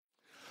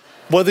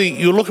Whether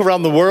you look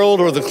around the world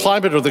or the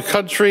climate or the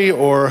country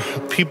or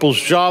people's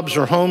jobs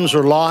or homes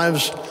or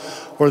lives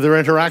or their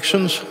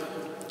interactions,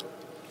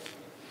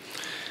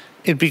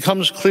 it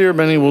becomes clear,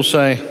 many will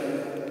say,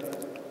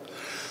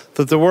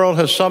 that the world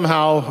has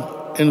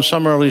somehow, in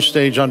some early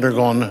stage,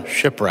 undergone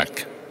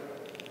shipwreck.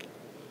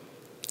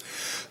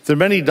 There are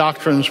many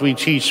doctrines we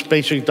teach,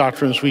 basic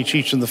doctrines we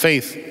teach in the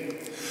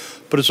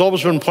faith, but it's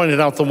always been pointed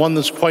out the one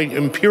that's quite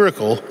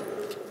empirical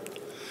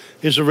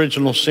is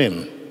original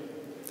sin,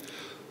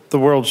 the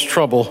world's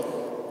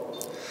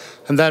trouble,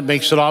 and that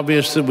makes it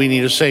obvious that we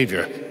need a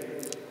Savior.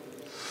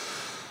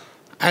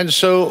 And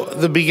so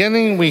the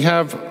beginning we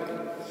have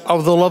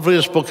of the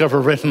loveliest book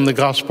ever written, the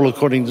Gospel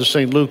according to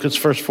St. Luke, its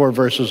first 4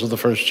 verses of the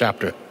first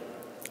chapter.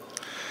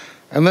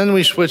 And then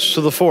we switch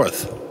to the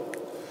 4th,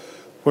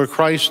 where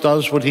Christ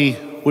does what he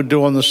would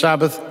do on the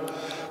Sabbath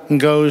and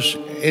goes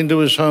into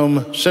his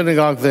home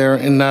synagogue there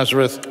in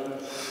Nazareth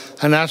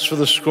and asks for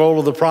the scroll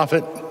of the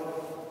prophet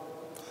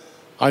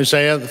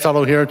Isaiah, the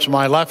fellow here to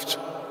my left.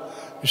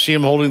 You see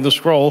him holding the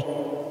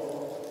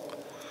scroll.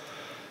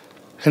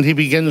 And he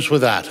begins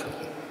with that.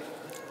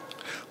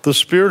 The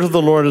Spirit of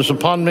the Lord is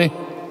upon me.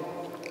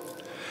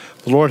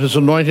 The Lord has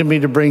anointed me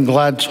to bring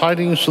glad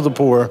tidings to the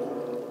poor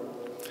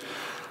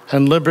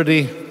and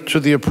liberty to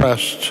the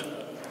oppressed,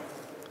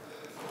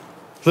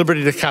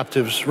 liberty to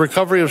captives,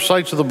 recovery of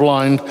sight to the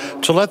blind,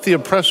 to let the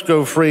oppressed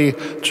go free,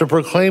 to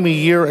proclaim a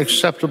year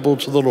acceptable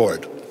to the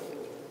Lord.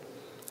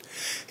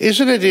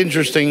 Isn't it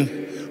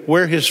interesting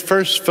where his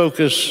first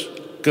focus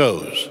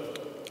goes?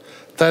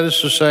 That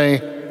is to say,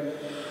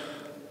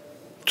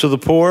 to the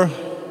poor,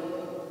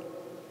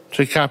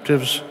 to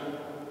captives,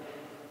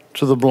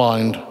 to the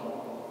blind,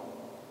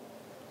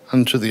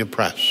 and to the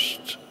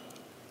oppressed.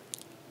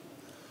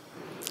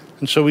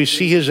 And so we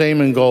see his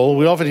aim and goal.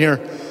 We often hear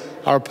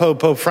our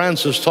Pope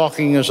Francis,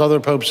 talking as other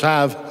popes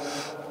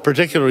have,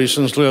 particularly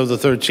since Leo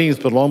XIII,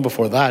 but long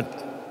before that,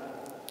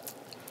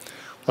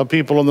 of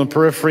people on the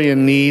periphery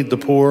in need, the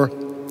poor,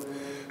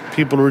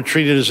 people who are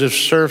treated as if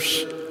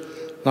serfs,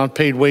 not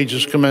paid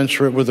wages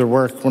commensurate with their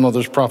work when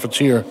others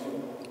profiteer.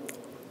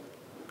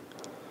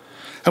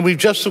 And we've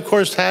just, of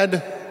course, had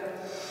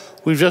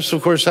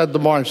the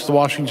march, the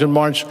Washington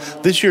March,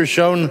 this year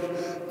shown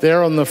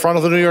there on the front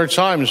of the New York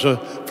Times. The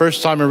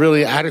first time a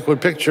really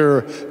adequate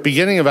picture,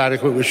 beginning of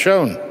adequate, was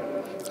shown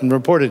in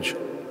reportage.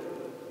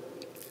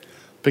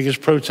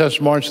 Biggest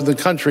protest march in the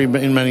country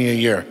in many a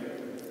year.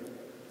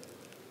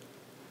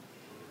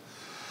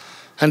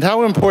 And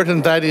how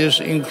important that is,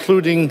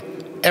 including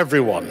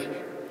everyone,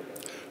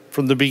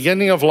 from the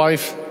beginning of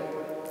life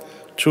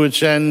to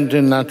its end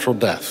in natural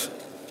death.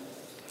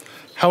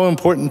 How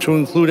important to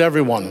include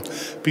everyone,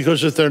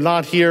 because if they're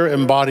not here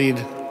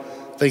embodied,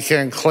 they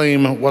can't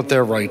claim what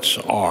their rights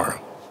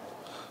are.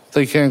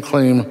 They can't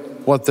claim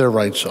what their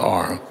rights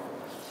are.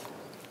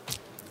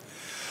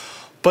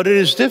 But it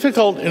is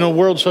difficult in a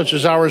world such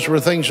as ours,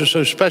 where things are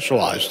so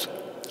specialized,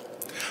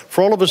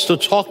 for all of us to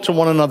talk to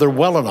one another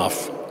well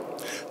enough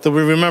that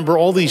we remember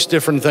all these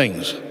different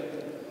things.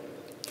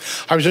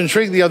 I was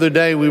intrigued the other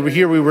day, we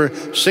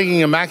were singing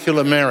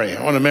Immaculate Mary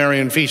on a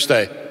Marian feast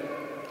day.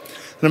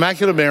 And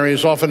Immaculate Mary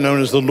is often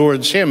known as the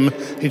Lord's hymn.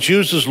 It's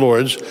used as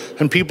Lord's,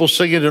 and people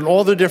sing it in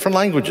all the different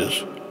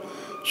languages.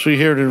 So you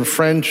hear it in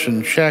French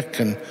and Czech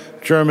and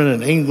German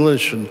and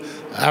English and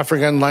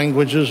African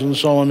languages and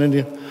so on.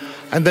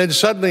 And then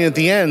suddenly at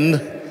the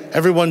end,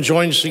 everyone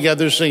joins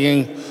together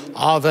singing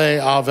Ave,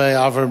 Ave,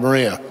 Ave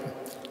Maria.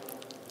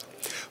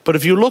 But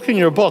if you look in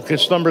your book,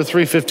 it's number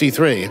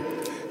 353.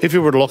 If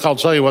you were to look, I'll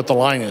tell you what the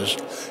line is.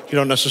 You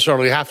don't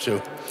necessarily have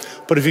to.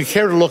 But if you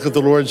care to look at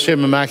the Lord's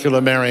hymn,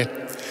 Immaculate Mary,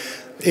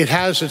 it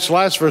has its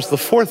last verse, the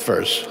 4th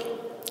verse.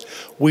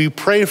 We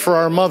pray for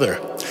our mother.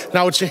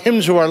 Now, it's a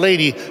hymn to Our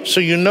Lady, so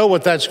you know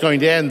what that's going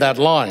to end, that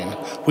line.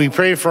 We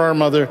pray for our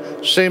mother,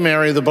 say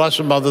Mary, the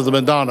Blessed Mother, the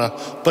Madonna,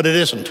 but it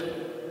isn't.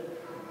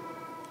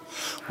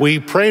 We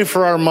pray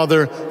for our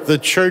mother, the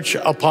Church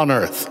upon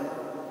earth.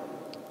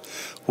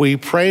 We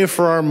pray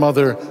for our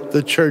mother,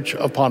 the Church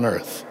upon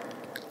earth.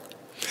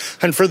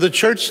 And for the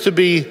church to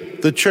be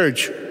the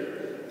church,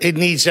 it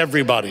needs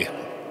everybody.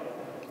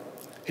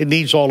 It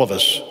needs all of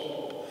us.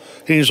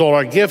 It needs all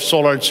our gifts,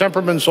 all our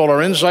temperaments, all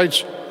our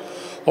insights,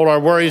 all our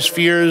worries,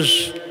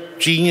 fears,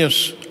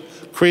 genius,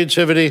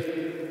 creativity,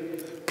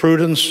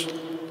 prudence,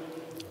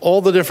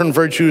 all the different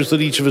virtues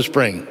that each of us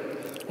bring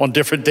on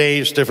different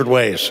days, different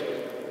ways.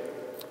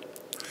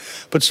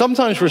 But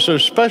sometimes we're so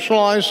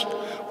specialized,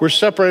 we're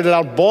separated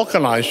out,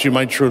 balkanized, you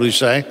might truly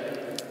say,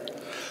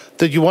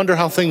 that you wonder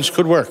how things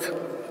could work.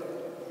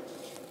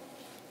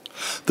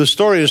 The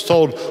story is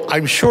told,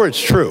 I'm sure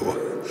it's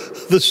true.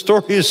 The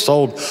story is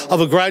told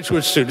of a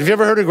graduate student. Have you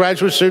ever heard of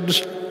graduate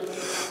students?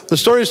 The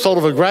story is told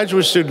of a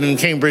graduate student in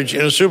Cambridge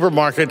in a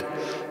supermarket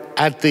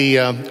at the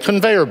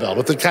conveyor belt,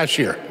 at the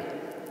cashier.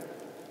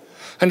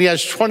 And he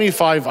has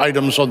 25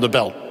 items on the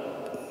belt.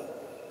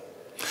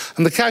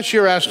 And the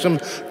cashier asks him,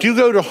 do you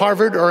go to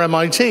Harvard or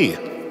MIT?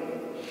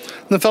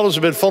 And the fellow's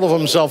a bit full of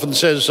himself and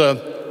says,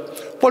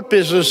 what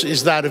business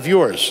is that of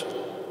yours?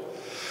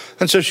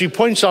 And so she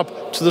points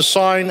up to the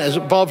sign as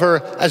above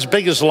her, as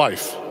big as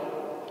life.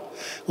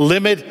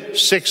 Limit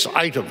 6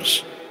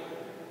 items.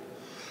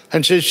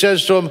 And she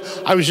says to him,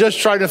 I was just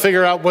trying to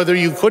figure out whether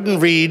you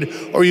couldn't read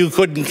or you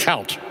couldn't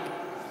count.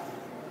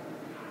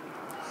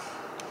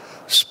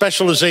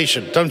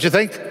 Specialization, don't you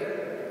think?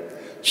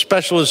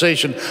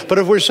 Specialization. But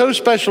if we're so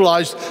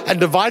specialized and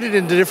divided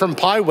into different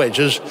pie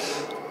wedges,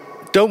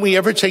 don't we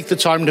ever take the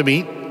time to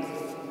meet?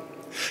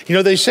 You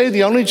know, they say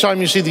the only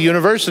time you see the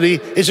university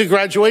is at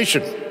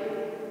graduation.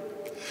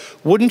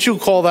 Wouldn't you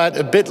call that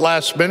a bit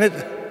last minute?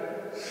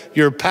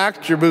 You're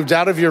packed, you're moved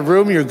out of your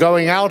room, you're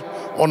going out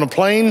on a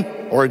plane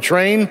or a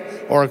train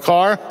or a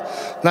car.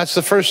 And that's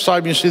the first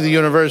time you see the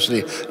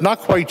university. Not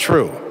quite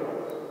true.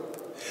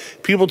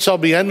 People tell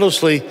me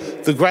endlessly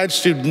the grad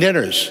student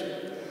dinners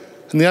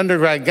and the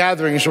undergrad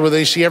gatherings are where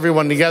they see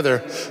everyone together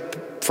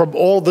from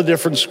all the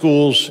different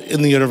schools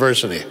in the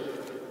university.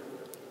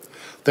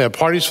 They have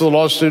parties for the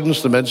law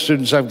students, the med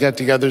students have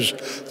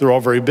get-togethers. They're all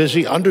very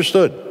busy,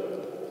 understood.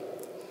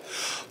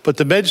 But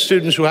the med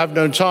students who have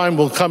no time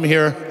will come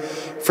here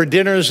for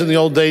dinners. In the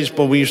old days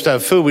when we used to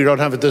have food. We don't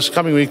have it this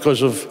coming week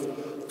because of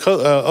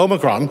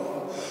Omicron.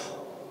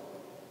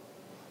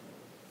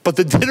 But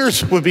the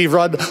dinners would be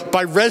run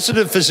by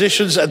resident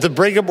physicians at the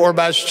Brigham or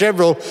Mass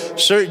General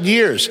certain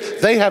years.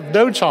 They have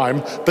no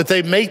time, but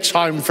they make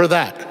time for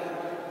that.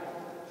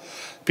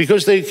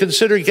 Because they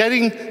consider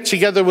getting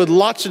together with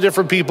lots of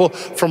different people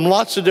from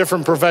lots of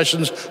different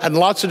professions and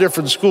lots of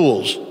different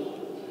schools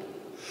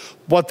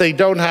what they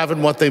don't have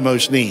and what they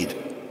most need.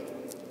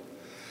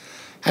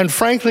 And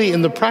frankly,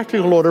 in the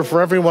practical order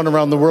for everyone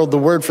around the world, the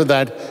word for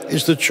that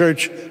is the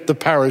church, the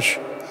parish,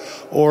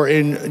 or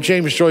in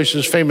James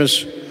Joyce's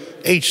famous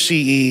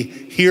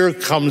HCE, here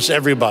comes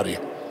everybody.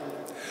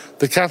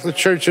 The Catholic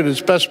Church in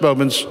its best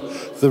moments,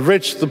 the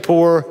rich, the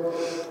poor,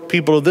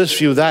 people of this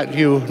view, that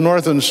view,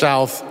 north and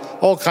south,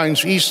 all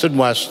kinds, east and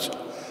west,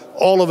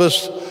 all of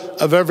us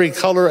of every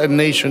color and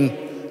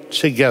nation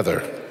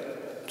together,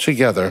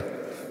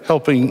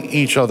 helping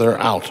each other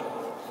out.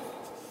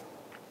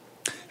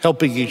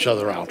 Helping each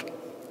other out.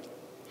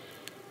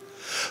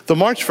 The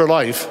March for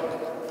Life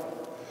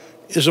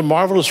is a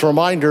marvelous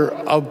reminder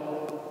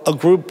of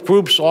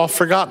groups oft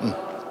forgotten.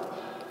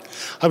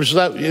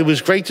 It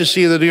was great to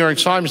see in the New York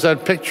Times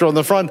that picture on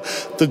the front.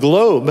 The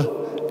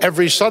Globe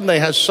every Sunday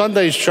has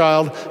Sunday's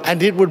Child,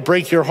 and it would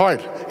break your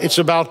heart. It's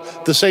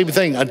about the same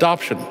thing,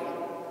 adoption.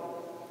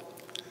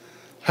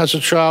 Has a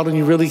child, and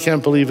you really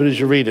can't believe it as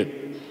you read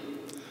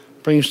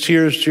it. Brings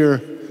tears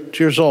to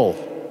your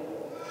soul.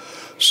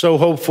 So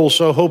hopeful,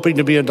 so hoping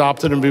to be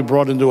adopted and be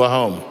brought into a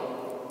home.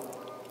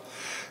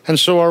 And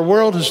so our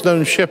world has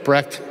known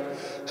shipwreck,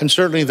 and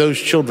certainly those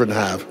children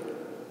have.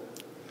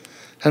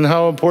 And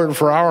how important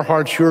for our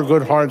hearts, your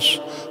good hearts,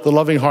 the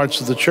loving hearts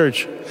of the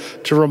church,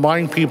 to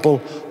remind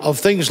people of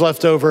things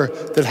left over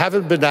that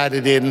haven't been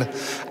added in,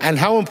 and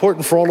how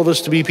important for all of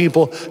us to be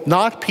people,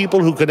 not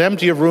people who could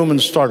empty a room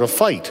and start a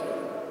fight,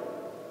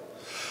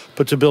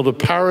 but to build a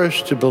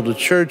parish, to build a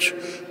church,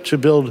 to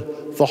build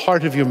the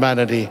heart of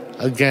humanity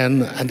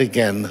again and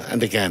again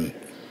and again.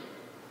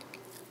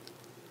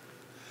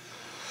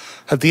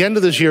 At the end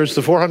of this year, it's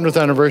the 400th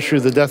anniversary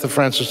of the death of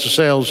Francis de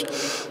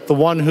Sales, the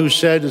one who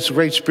said, as a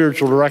great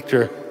spiritual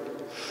director,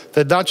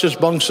 that not just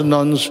monks and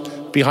nuns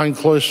behind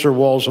cloister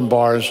walls and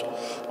bars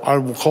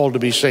are called to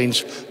be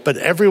saints, but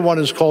everyone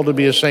is called to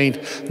be a saint,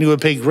 and he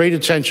would pay great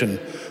attention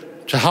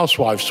to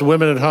housewives, to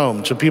women at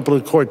home, to people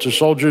at court, to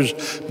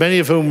soldiers, many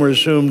of whom were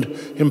assumed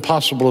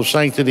impossible of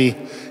sanctity.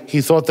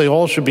 He thought they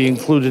all should be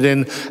included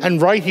in,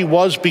 and right he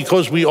was,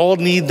 because we all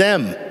need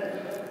them.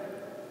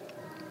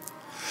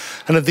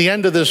 And at the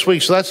end of this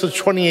week, so that's the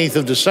 28th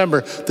of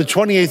December, the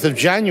 28th of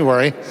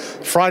January,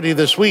 Friday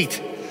this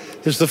week,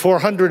 is the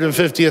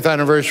 450th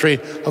anniversary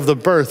of the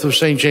birth of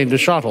St. Jane de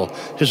Chantal.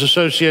 His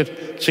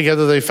associate,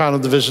 together they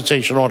founded the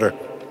Visitation Order.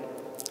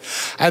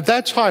 At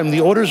that time,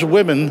 the orders of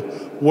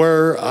women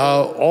were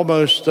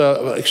almost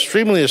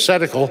extremely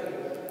ascetical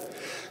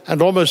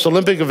and almost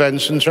Olympic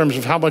events in terms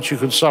of how much you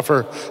could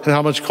suffer and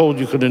how much cold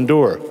you could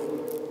endure.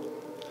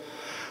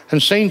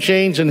 And St.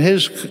 Jane's, and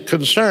his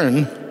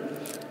concern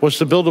was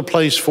to build a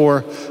place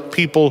for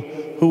people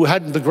who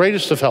hadn't the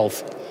greatest of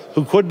health,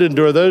 who couldn't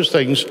endure those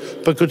things,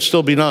 but could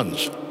still be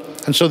nuns.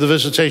 And so the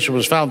Visitation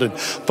was founded.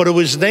 But it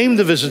was named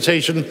the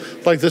Visitation,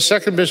 like the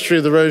second mystery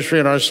of the Rosary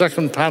in our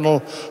second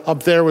panel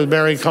up there with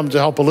Mary come to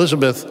help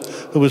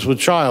Elizabeth, who was with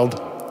child.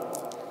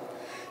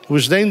 It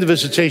was named the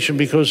Visitation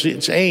because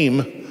its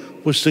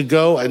aim was to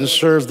go and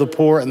serve the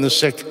poor and the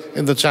sick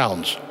in the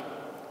towns.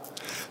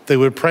 They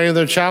would pray in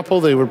their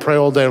chapel, they would pray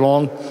all day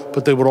long,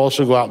 but they would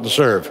also go out and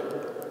serve.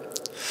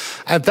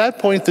 At that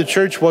point, the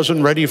church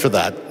wasn't ready for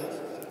that.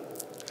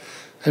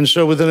 And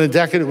so within a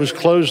decade, it was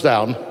closed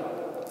down,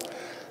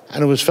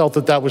 and it was felt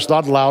that that was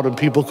not allowed, and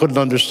people couldn't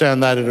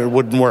understand that, and it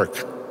wouldn't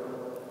work.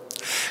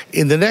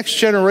 In the next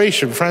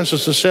generation,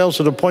 Francis de Sales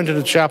had appointed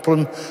a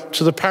chaplain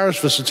to the parish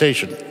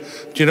visitation.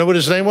 Do you know what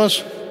his name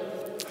was?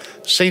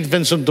 St.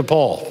 Vincent de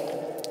Paul.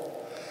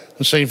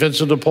 And St.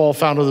 Vincent de Paul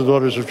founded the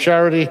Daughters of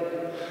Charity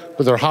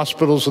with their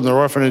hospitals and their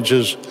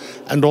orphanages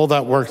and all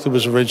that work that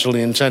was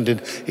originally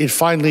intended. It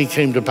finally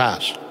came to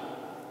pass.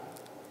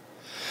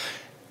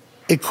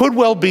 It could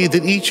well be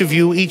that each of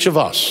you, each of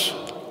us,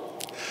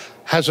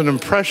 has an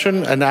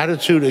impression, an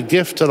attitude, a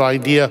gift, an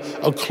idea,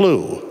 a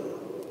clue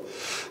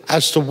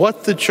as to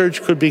what the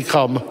church could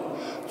become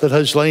that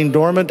has lain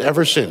dormant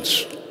ever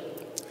since,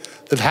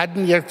 that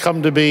hadn't yet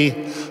come to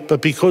be,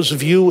 but because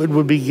of you, it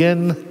would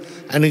begin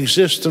and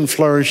exist and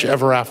flourish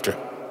ever after.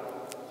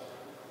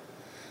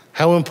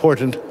 How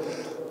important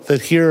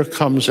that here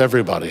comes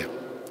everybody,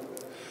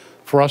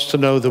 for us to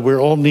know that we're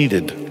all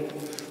needed.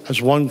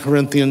 As 1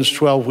 Corinthians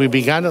 12, we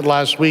began it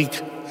last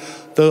week,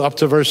 though up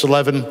to verse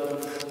 11,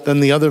 then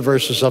the other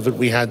verses of it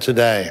we had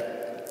today.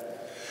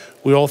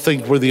 We all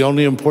think we're the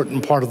only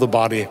important part of the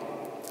body.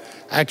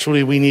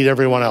 Actually, we need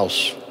everyone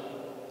else.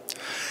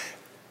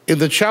 In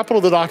the Chapel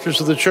of the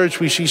Doctors of the Church,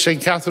 we see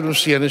St. Catherine of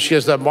Siena. She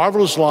has that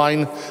marvelous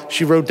line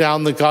she wrote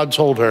down that God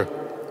told her.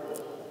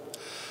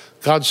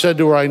 God said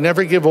to her, I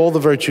never give all the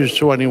virtues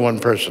to any one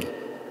person.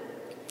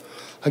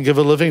 I give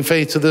a living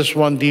faith to this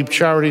one, deep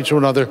charity to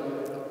another,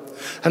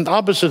 and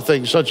opposite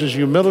things such as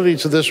humility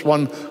to this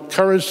one,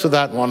 courage to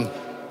that one,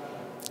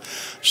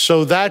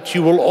 so that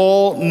you will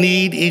all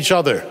need each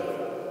other.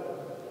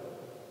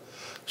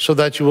 So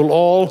that you will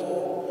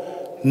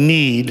all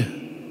need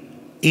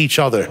each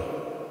other.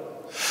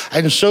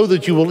 And so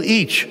that you will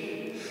each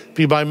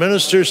be my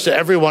ministers to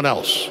everyone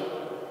else.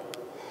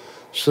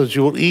 So that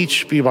you will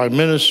each be my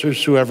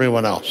ministers to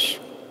everyone else.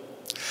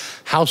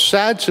 How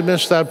sad to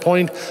miss that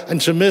point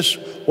and to miss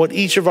what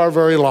each of our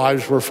very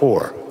lives were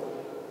for.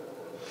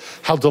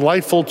 How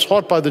delightful,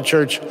 taught by the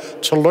church,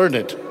 to learn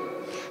it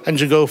and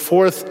to go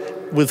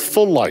forth with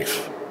full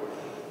life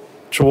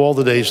to all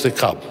the days to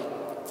come,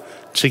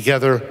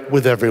 together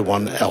with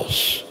everyone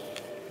else.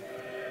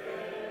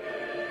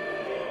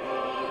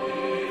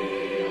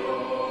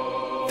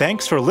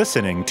 Thanks for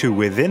listening to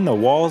Within the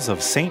Walls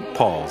of St.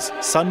 Paul's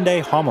Sunday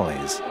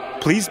Homilies.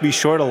 Please be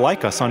sure to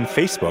like us on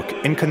Facebook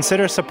and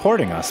consider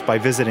supporting us by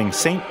visiting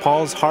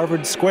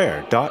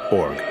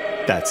stpaulsharvardsquare.org.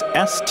 That's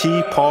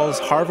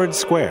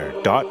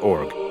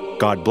stpaulsharvardsquare.org.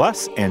 God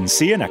bless and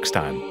see you next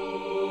time.